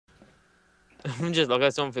I'm just looking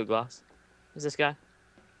at someone through glass. Who's this guy?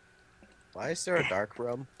 Why is there a dark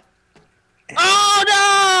room? Oh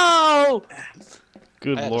no!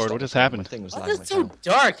 Good I had to lord, stop what just the camera, happened? my thing was Why lagging is my it so channel.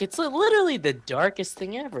 dark? It's like literally the darkest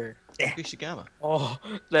thing ever. Gamma. Oh,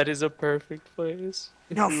 that is a perfect place.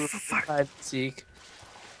 No, fuck. Hide and seek.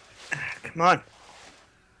 Come on.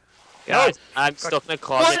 Guys, I'm stuck in a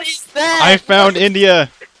closet. What is that? I found India!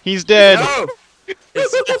 He's dead! No!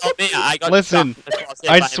 Help me, I got Listen, stuck in the closet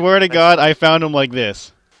I by swear to him. God, I found him like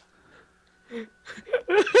this.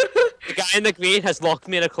 The guy in the green has locked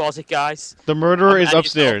me in a closet, guys. The murderer I is need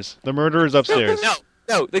upstairs. The murderer is upstairs.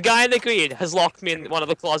 No, the guy in the green has locked me in one of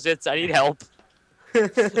the closets. I need help. He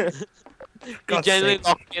God's genuinely sake.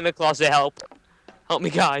 locked me in the closet. Help me,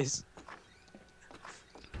 guys.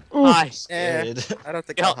 Ooh, Hi. Scared. I don't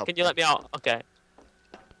think I'll help. Can you let me out? Okay.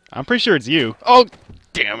 I'm pretty sure it's you. Oh,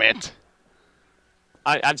 damn it.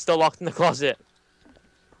 I'm still locked in the closet. I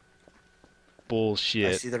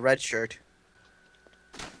Bullshit. see the red shirt.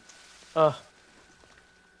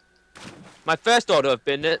 My first order of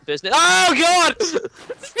business. Oh God!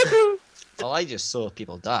 Well, I just saw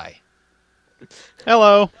people die.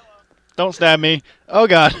 Hello. Don't stab me. Oh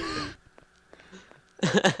God.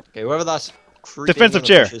 Okay, whoever that's creeping Defensive in the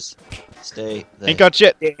chair. bushes, stay there. Ain't got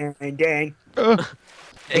shit. Dang, dang. Uh,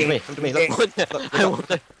 Come to me, come to me. Look, I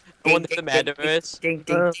wonder the murderers. Ding,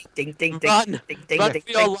 ding, ding, ding, ding, Run! ding, ding, Run ding, for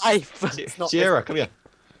your ding. life! It's not- Sierra, come here.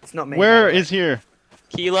 It's not me. where by the way. is here?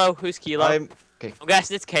 Kilo? Who's Kilo? I'm Okay.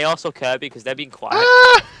 guessing it's Chaos or Kirby because they're being quiet.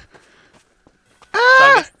 Ah! So I'm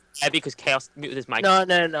Ah! guessing Kirby because Chaos muted his mic. No,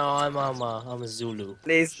 I'm a Zulu.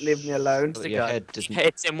 Please leave me alone. Look, your head doesn't.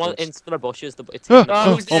 It's in one. It's for the bushes. It's Oh,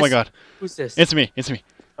 Oh, who's oh my this? God. Who's this? It's me. It's me.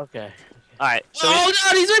 Okay. Alright, so Oh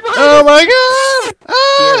God, he's right behind Oh my God!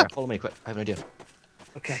 Ah! Sierra, follow me quick. I have an idea.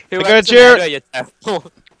 Okay. who I got a else the chair. murderer, you devil?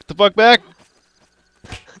 Get the fuck back.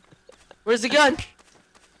 Where's the gun?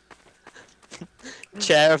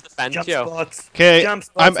 Chair of the fence, Jump yo. spots. Okay, Jump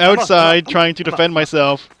spots. I'm Come on, outside come on, trying to come on. defend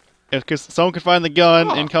myself. If someone could find the gun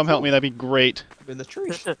and come help me, that'd be great. I'm in the tree.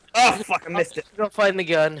 Oh, fuck, I missed it. Go find the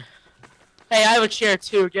gun. Hey, I have a chair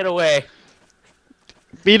too. Get away.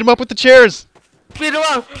 Beat him up with the chairs. Beat him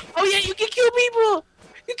up. Oh yeah, you can kill people.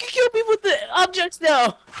 You can kill people with the objects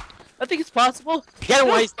now. I think it's possible. Get him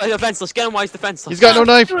while he's defenseless. Get him while he's defenseless. He's got no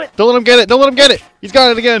knife. do it. Don't let him get it. Don't let him get it. He's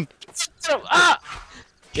got it again. Get him. Ah!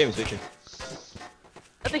 James, Victor.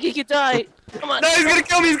 I think he could die. Come on. No, he's gonna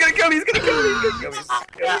kill me. He's gonna kill me. He's gonna kill me. He's gonna kill me. Oh,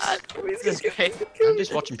 God. He's This gonna is kill me. great. I'm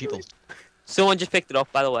just watching people. Someone just picked it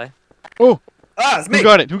up, by the way. Oh, Ah, it's me. who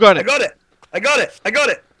got it? Who got I it? got it. I got it. I got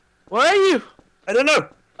it. Where are you? I don't know.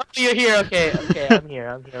 Oh, you're here. Okay. Okay. I'm here.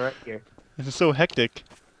 I'm here. Right here. This is so hectic.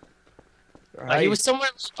 He was somewhere.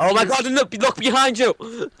 Oh my God! Look behind you.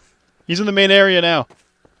 He's in the main area now.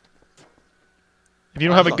 If you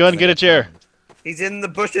don't have a I'm not gun, gonna get a chair. found. He's in the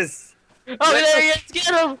bushes. Oh, there he is. Get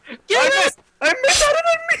him. Get him. I missed. I missed. How did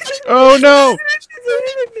I miss? Oh no!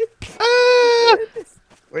 Ah!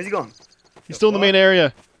 Where's he gone? He's still in the main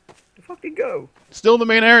area. The fuck did he go? Still in the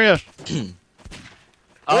main area.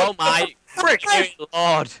 Oh my Frick! freaking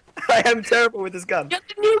Lord! I am terrible with this gun. Get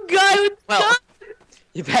the new guy with the Well, gun.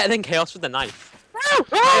 you're better than Chaos with the knife.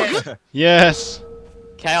 Oh, Yes.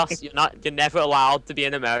 Chaos, you're never allowed to be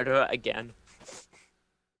in a murderer again.